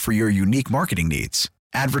tailor-made for your unique marketing needs.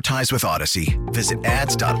 Advertise with Odyssey. Visit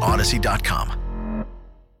ads.odyssey.com.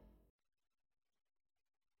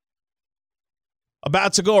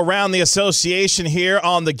 About to go around the association here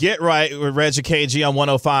on the Get Right with Reggie KG on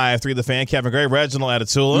 105.3 The Fan. Kevin Gray, Reginald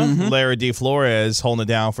Atatula, Larry D. Flores holding it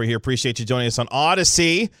down for here. Appreciate you joining us on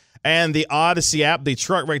Odyssey and the Odyssey app, the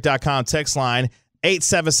truckwreck.com text line,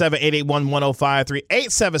 877-881-1053,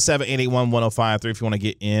 877-881-1053 if you want to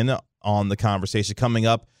get in on the conversation. Coming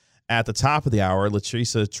up at the top of the hour,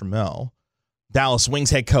 Latricia Trammell, Dallas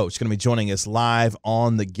Wings head coach, going to be joining us live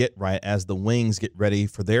on the Get Right as the Wings get ready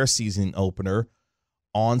for their season opener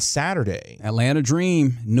on Saturday. Atlanta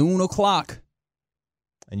Dream, noon o'clock.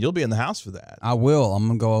 And you'll be in the house for that. I will. I'm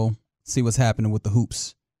going to go see what's happening with the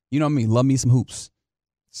hoops. You know me, love me some hoops.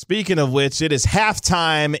 Speaking of which, it is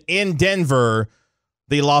halftime in Denver.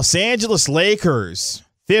 The Los Angeles Lakers,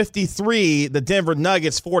 53, the Denver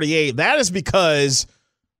Nuggets, 48. That is because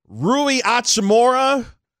Rui Hachimura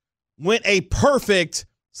went a perfect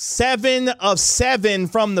 7 of 7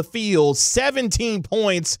 from the field, 17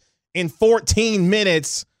 points in 14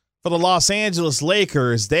 minutes for the Los Angeles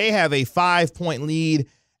Lakers. They have a 5-point lead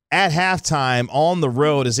at halftime on the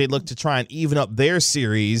road as they look to try and even up their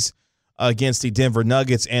series against the Denver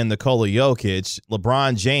Nuggets and Nikola Jokic.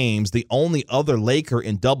 LeBron James, the only other Laker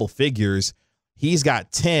in double figures, he's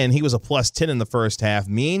got 10. He was a plus 10 in the first half.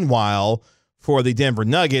 Meanwhile, for the Denver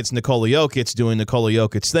Nuggets, Nikola Jokic doing Nikola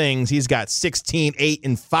Jokic things. He's got 16, 8,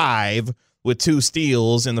 and 5 with 2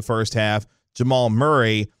 steals in the first half. Jamal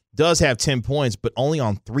Murray does have 10 points, but only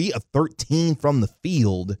on 3 of 13 from the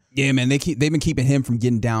field. Yeah, man, they've been keeping him from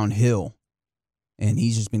getting downhill, and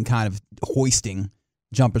he's just been kind of hoisting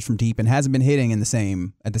jumpers from deep and hasn't been hitting at the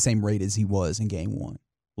same rate as he was in Game 1.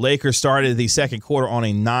 Lakers started the second quarter on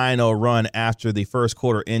a 9-0 run after the first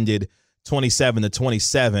quarter ended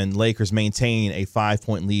 27-27. Lakers maintain a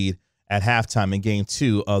 5-point lead at halftime in Game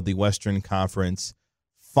 2 of the Western Conference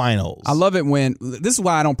Finals. I love it when this is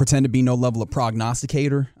why I don't pretend to be no level of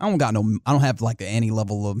prognosticator. I don't have like any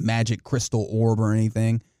level of magic crystal orb or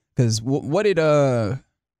anything. Because what did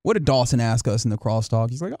Dawson ask us in the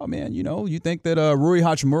crosstalk? He's like, oh man, you think that Rui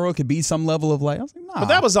Hachimura could be some level of like? I was like, nah. But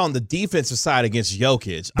that was on the defensive side against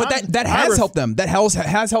Jokic. But that has helped them. That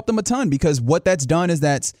has helped them a ton because what that's done is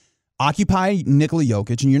that's occupy Nikola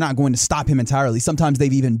Jokic, and you're not going to stop him entirely. Sometimes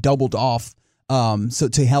they've even doubled off. So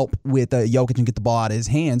to help with Jokic and get the ball out of his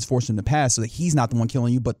hands, force him to pass so that he's not the one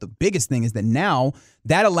killing you. But the biggest thing is that now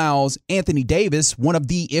that allows Anthony Davis, one of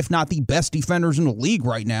the, if not the best defenders in the league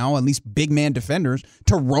right now, at least big man defenders,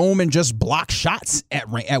 to roam and just block shots at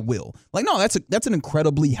will. Like, no, that's an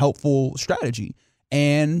incredibly helpful strategy.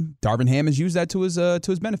 And Darvin Ham has used that to his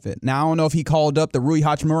benefit. Now, I don't know if he called up the Rui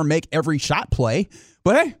Hachimura make every shot play,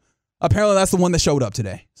 but hey, apparently that's the one that showed up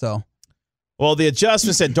today. So. Well, the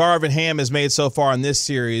adjustments that Darvin Ham has made so far in this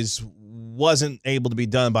series wasn't able to be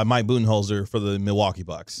done by Mike Budenholzer for the Milwaukee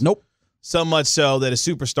Bucks. Nope. So much so that a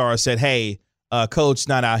superstar said, hey, coach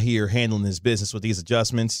not out here handling his business with these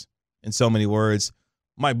adjustments. In so many words,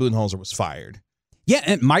 Mike Budenholzer was fired. Yeah,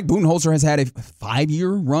 and Mike Budenholzer has had a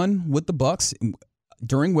 5-year run with the Bucks,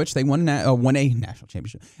 during which they won a national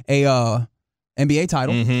championship, a NBA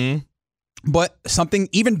title. Mm-hmm. But something,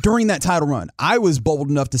 even during that title run, I was bold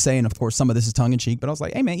enough to say, and of course some of this is tongue-in-cheek, but I was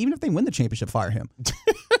like, hey man, even if they win the championship, fire him.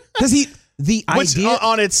 Because the idea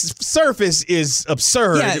on its surface is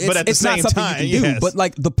absurd, but at the same time, yes. But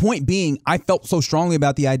like the point being, I felt so strongly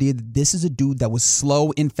about the idea that this is a dude that was slow,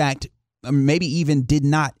 in fact, maybe even did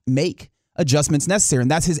not make adjustments necessary, and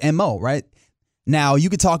that's his MO, right? Now, you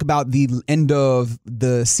could talk about the end of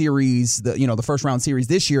the series, the first round series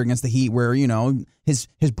this year against the Heat where,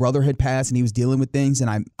 his brother had passed and he was dealing with things,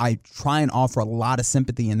 and I try and offer a lot of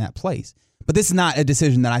sympathy in that place. But this is not a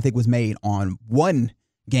decision that I think was made on one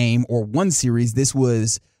game or one series. This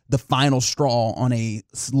was the final straw on a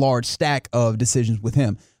large stack of decisions with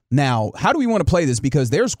him. Now, how do we want to play this? Because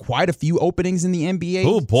there's quite a few openings in the NBA.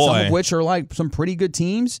 Oh, boy. Some of which are like some pretty good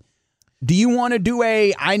teams. Do you want to do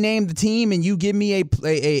I name the team and you give me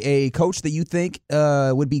a coach that you think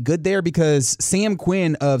would be good there? Because Sam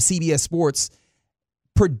Quinn of CBS Sports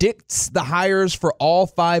predicts the hires for all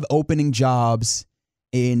 5 opening jobs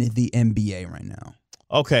in the NBA right now.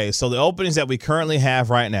 Okay, so the openings that we currently have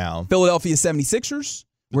right now. Philadelphia 76ers,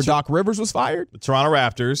 where Doc Rivers was fired. The Toronto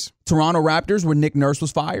Raptors. Toronto Raptors, where Nick Nurse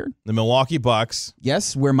was fired. The Milwaukee Bucks.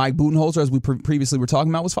 Yes, where Mike Budenholzer, as we previously were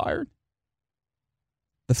talking about, was fired.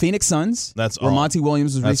 The Phoenix Suns, where Monty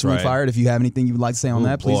Williams was recently fired. If you have anything you would like to say on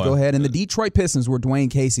that, please go ahead. And the Detroit Pistons, where Dwayne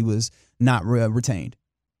Casey was not retained.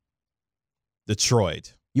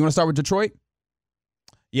 Detroit. You want to start with Detroit?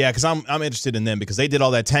 Yeah, because I'm interested in them because they did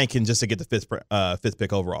all that tanking just to get the fifth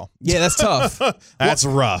pick overall. Yeah, that's tough. That's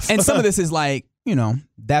rough. And some of this is like,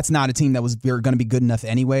 that's not a team that was going to be good enough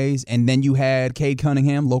anyways. And then you had Cade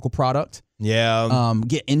Cunningham, local product. Yeah.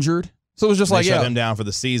 Get injured. So it was just shut him down for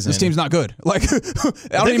the season. This team's not good. Like, I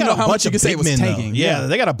don't even know how much you could say it was tanking. Yeah,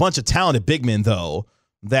 they got a bunch of talented big men, though,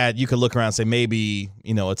 that you could look around and say maybe,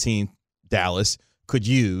 a team, Dallas, could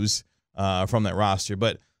use from that roster.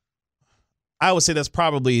 But I would say that's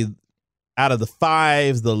probably, out of the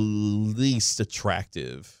 5, the least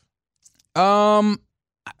attractive.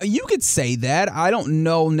 You could say that. I don't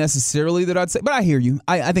know necessarily that I'd say, but I hear you.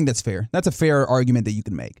 I think that's fair. That's a fair argument that you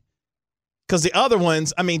can make. Because the other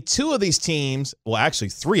ones, 2 of these teams, well, actually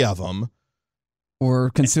 3 of them, were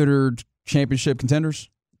considered championship contenders.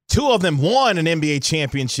 2 of them won an NBA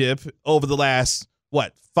championship over the last,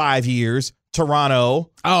 5 years.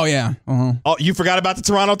 Toronto. Oh, yeah. Uh-huh. Oh, you forgot about the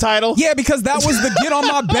Toronto title? Yeah, because that was the get on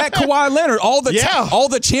my back Kawhi Leonard. All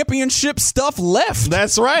the championship stuff left.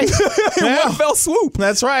 That's right. In one fell swoop.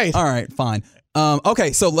 That's right. All right, fine.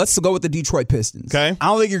 Okay, so let's go with the Detroit Pistons. Okay. I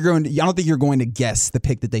don't think you're going to guess the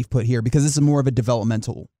pick that they've put here because this is more of a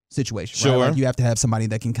developmental situation. Sure. Right? Like you have to have somebody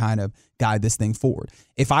that can kind of guide this thing forward.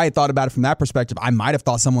 If I had thought about it from that perspective, I might have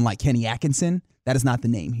thought someone like Kenny Atkinson. That is not the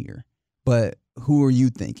name here. But who are you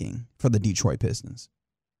thinking for the Detroit Pistons?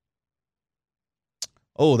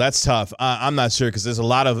 Oh, that's tough. I'm not sure because there's a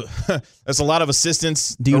lot of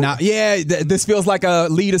assistants. Do you not? Yeah, this feels like a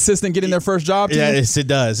lead assistant getting their first job. To yeah, yes, it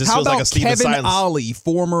does. This feels like a Steven Kevin Silas. Ollie,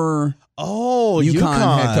 former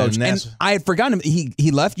UConn head coach, and I had forgotten him.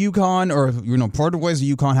 He left UConn, or part of the ways of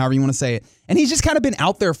UConn, however you want to say it, and he's just kind of been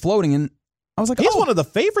out there floating. And I was like, he's one of the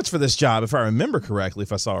favorites for this job, if I remember correctly.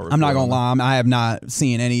 If I saw it, I'm not gonna lie, I have not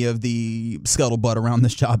seen any of the scuttlebutt around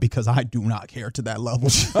this job because I do not care to that level.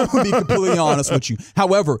 To be completely honest with you.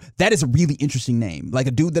 However, that is a really interesting name, like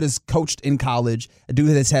a dude that has coached in college, a dude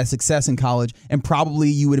that has had success in college, and probably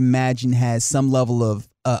you would imagine has some level of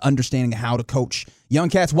understanding of how to coach young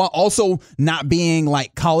cats while also not being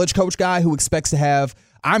like college coach guy who expects to have.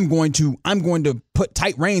 I'm going to put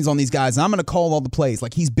tight reins on these guys, and I'm going to call all the plays.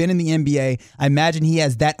 Like, he's been in the NBA. I imagine he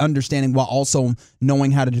has that understanding while also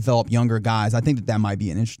knowing how to develop younger guys. I think that might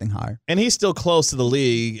be an interesting hire. And he's still close to the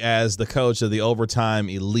league as the coach of the overtime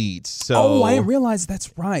elite. So, I didn't realize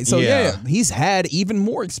that's right. So, yeah, he's had even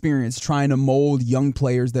more experience trying to mold young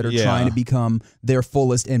players that are trying to become their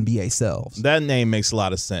fullest NBA selves. That name makes a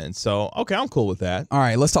lot of sense. So, okay, I'm cool with that. All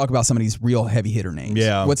right, let's talk about some of these real heavy hitter names.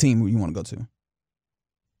 Yeah. What team you want to go to?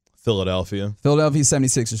 Philadelphia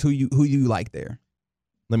 76ers. Who you like there?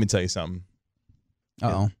 Let me tell you something.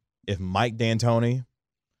 If Mike D'Antoni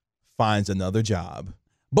finds another job.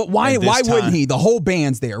 But why wouldn't he? The whole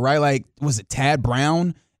band's there, right? Like, was it Tad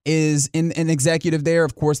Brown is an executive there?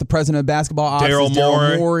 Of course, the president of basketball,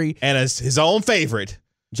 Daryl Morey. And his own favorite,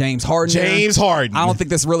 James Harden. I don't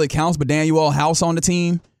think this really counts, but Daniel House on the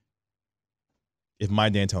team. If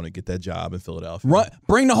Mike D'Antoni get that job in Philadelphia.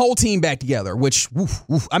 Bring the whole team back together, which,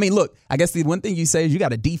 I mean, look, I guess the one thing you say is you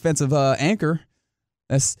got a defensive anchor.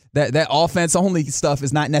 That offense only stuff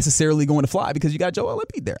is not necessarily going to fly because you got Joel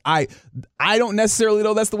Embiid there. I don't necessarily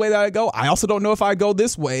know that's the way that I go. I also don't know if I go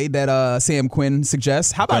this way that Sam Quinn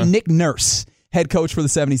suggests. How about Nick Nurse, head coach for the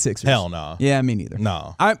 76ers? Hell no. Yeah, me neither.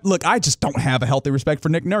 No. I just don't have a healthy respect for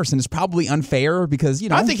Nick Nurse, and it's probably unfair because,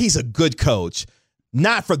 I think he's a good coach.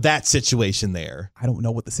 Not for that situation there. I don't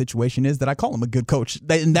know what the situation is that I call him a good coach.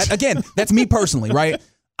 And that again, that's me personally, right?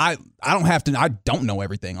 I don't know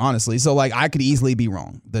everything, honestly. So, like, I could easily be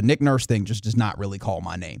wrong. The Nick Nurse thing just does not really call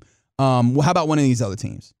my name. Well, how about one of these other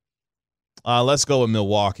teams? Let's go with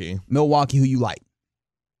Milwaukee. Milwaukee, who you like?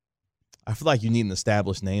 I feel like you need an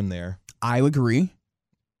established name there. I agree.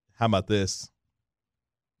 How about this?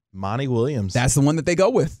 Monty Williams. That's the one that they go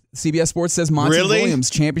with. CBS Sports says Monty Williams,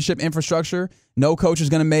 championship infrastructure. No coach is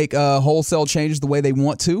going to make wholesale changes the way they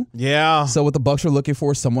want to. Yeah. So what the Bucs are looking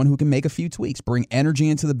for is someone who can make a few tweaks, bring energy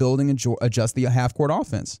into the building, and adjust the half-court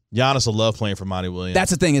offense. Giannis will love playing for Monty Williams.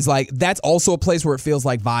 That's the thing. Is like that's also a place where it feels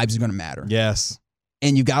like vibes are going to matter. Yes.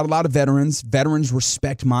 And you got a lot of veterans. Veterans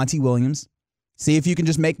respect Monty Williams. See if you can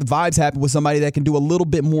just make the vibes happen with somebody that can do a little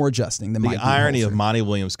bit more adjusting than Mike Budenholzer. The irony of Monty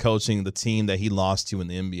Williams coaching the team that he lost to in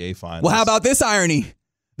the NBA Finals. Well, how about this irony?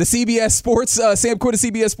 The CBS Sports, Sam Quinn of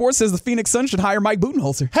CBS Sports says the Phoenix Suns should hire Mike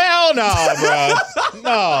Budenholzer. Hell no,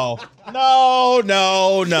 bro.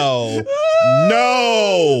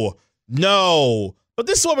 No. But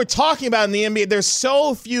this is what we're talking about in the NBA. There's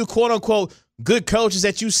so few, quote unquote, good coaches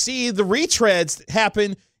that you see the retreads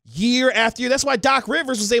happen year after year. That's why Doc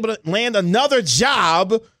Rivers was able to land another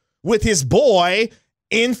job with his boy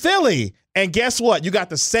in Philly. And guess what? You got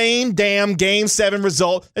the same damn Game 7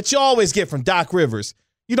 result that you always get from Doc Rivers.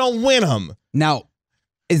 You don't win them. Now,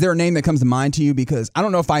 is there a name that comes to mind to you? Because I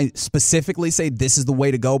don't know if I specifically say this is the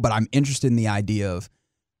way to go, but I'm interested in the idea of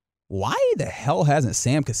why the hell hasn't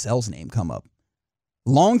Sam Cassell's name come up?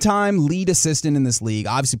 Longtime lead assistant in this league,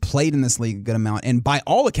 obviously played in this league a good amount, and by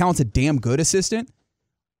all accounts, a damn good assistant.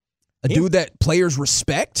 A dude that players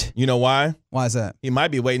respect. You know why? Why is that? He might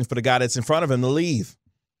be waiting for the guy that's in front of him to leave.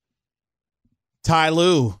 Ty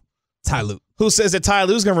Lue. Who says that Ty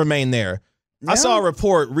Lue's going to remain there? Yeah. I saw a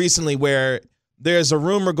report recently where there's a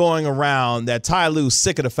rumor going around that Ty Lue's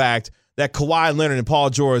sick of the fact that Kawhi Leonard and Paul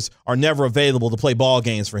George are never available to play ball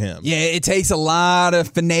games for him. Yeah, it takes a lot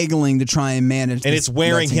of finagling to try and manage. And it's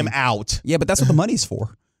wearing him out. Yeah, but that's what the money's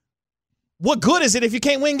for. What good is it if you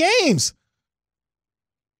can't win games?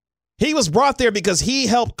 He was brought there because he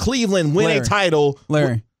helped Cleveland win a title.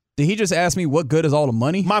 Larry, did he just ask me what good is all the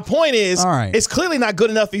money? My point is, all right, it's clearly not good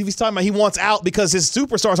enough if he's talking about he wants out because his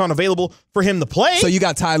superstars aren't available for him to play. So you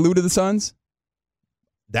got Ty Lue to the Suns?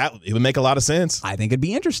 It would make a lot of sense. I think it'd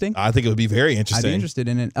be interesting. I think it would be very interesting. I'd be interested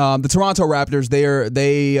in it. The Toronto Raptors,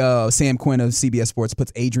 Sam Quinn of CBS Sports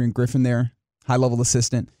puts Adrian Griffin there, high-level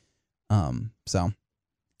assistant. So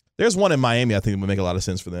there's one in Miami I think would make a lot of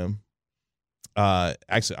sense for them.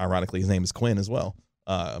 Actually, ironically, his name is Quinn as well.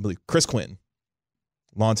 I believe Chris Quinn,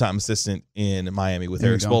 longtime assistant in Miami with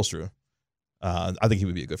Eric Spoelstra. I think he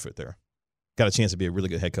would be a good fit there. Got a chance to be a really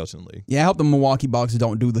good head coach in the league. Yeah, I hope the Milwaukee Bucks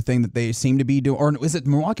don't do the thing that they seem to be doing. Or is it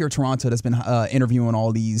Milwaukee or Toronto that's been interviewing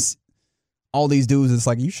all these dudes? It's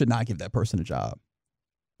like, you should not give that person a job.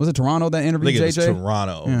 Was it Toronto that interviewed JJ? I think it was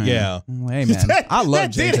Toronto. Yeah. Hey, man. I love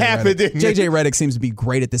JJ. That did happen, didn't it? JJ Redick seems to be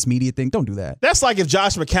great at this media thing. Don't do that. That's like if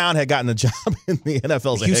Josh McCown had gotten a job in the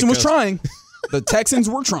NFL as a Houston head was coach. trying. The Texans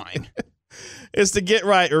were trying. It's the Get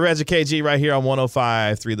Right with Reggie KG right here on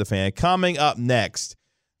 105.3 The Fan. Coming up next,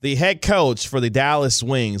 the head coach for the Dallas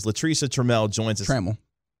Wings, Latricia Trammell, joins us. Trammell.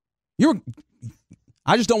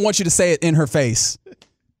 I just don't want you to say it in her face.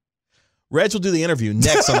 Reg will do the interview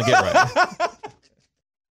next on the Get Right.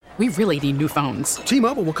 We really need new phones.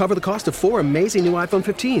 T-Mobile will cover the cost of 4 amazing new iPhone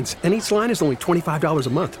 15s, and each line is only $25 a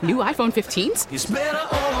month. New iPhone 15s? It's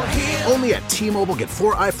better over here. Only at T-Mobile, get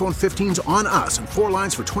 4 iPhone 15s on us and 4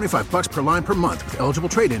 lines for $25 per line per month with eligible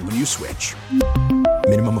trade-in when you switch.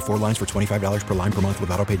 Minimum of 4 lines for $25 per line per month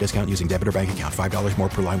with auto-pay discount using debit or bank account. $5 more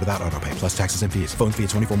per line without auto-pay, plus taxes and fees. Phone fee at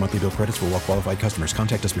 24 monthly bill credits for well-qualified customers.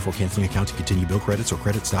 Contact us before canceling account to continue bill credits or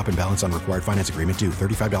credit stop and balance on required finance agreement due.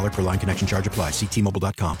 $35 per line connection charge applies. See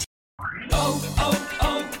T-Mobile.com.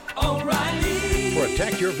 O'Reilly.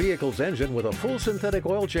 Protect your vehicle's engine with a full synthetic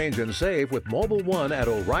oil change and save with Mobile One at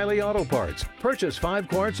O'Reilly Auto Parts. Purchase 5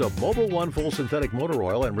 quarts of Mobile One full synthetic motor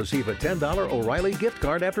oil and receive a $10 O'Reilly gift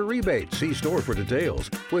card after rebate. See store for details.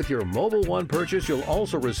 With your Mobile One purchase, you'll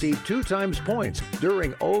also receive 2 times points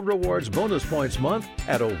during O Rewards Bonus Points Month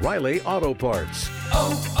at O'Reilly Auto Parts.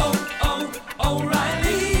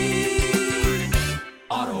 O'Reilly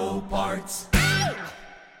Auto Parts.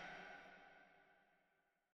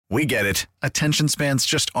 We get it. Attention spans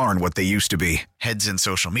just aren't what they used to be. Heads in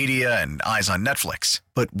social media and eyes on Netflix.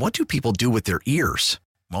 But what do people do with their ears?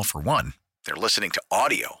 Well, for one, they're listening to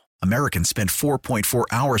audio. Americans spend 4.4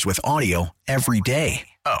 hours with audio every day.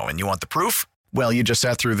 Oh, and you want the proof? Well, you just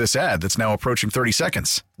sat through this ad that's now approaching 30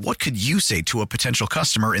 seconds. What could you say to a potential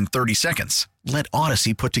customer in 30 seconds? Let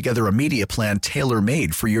Odyssey put together a media plan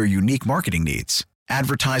tailor-made for your unique marketing needs.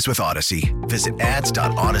 Advertise with Odyssey. Visit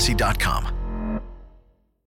ads.odyssey.com.